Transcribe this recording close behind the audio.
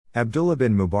Abdullah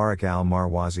bin Mubarak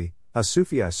al-Marwazi, a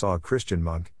Sufi. I saw a Christian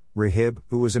monk, Rahib,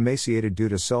 who was emaciated due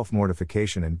to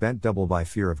self-mortification and bent double by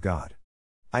fear of God.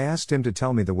 I asked him to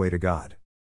tell me the way to God.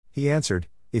 He answered,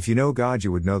 "If you know God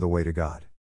you would know the way to God."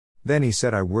 Then he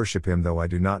said, "I worship him though I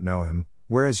do not know him,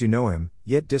 whereas you know him,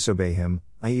 yet disobey him,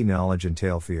 i.e. knowledge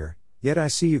entail fear, yet I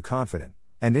see you confident,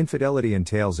 and infidelity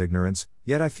entails ignorance,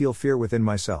 yet I feel fear within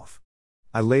myself.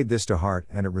 I laid this to heart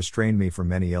and it restrained me from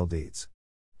many ill deeds."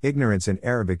 Ignorance in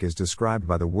Arabic is described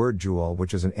by the word juhal,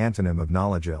 which is an antonym of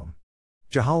knowledge. Ilm.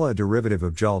 Jahala, a derivative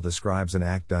of jal, describes an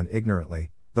act done ignorantly,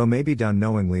 though may be done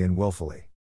knowingly and willfully.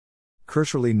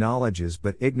 Cursorily, knowledge is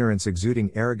but ignorance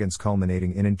exuding arrogance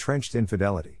culminating in entrenched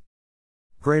infidelity.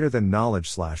 Greater than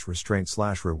knowledge / restraint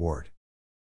 / reward.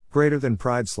 Greater than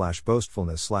pride /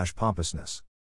 boastfulness / pompousness.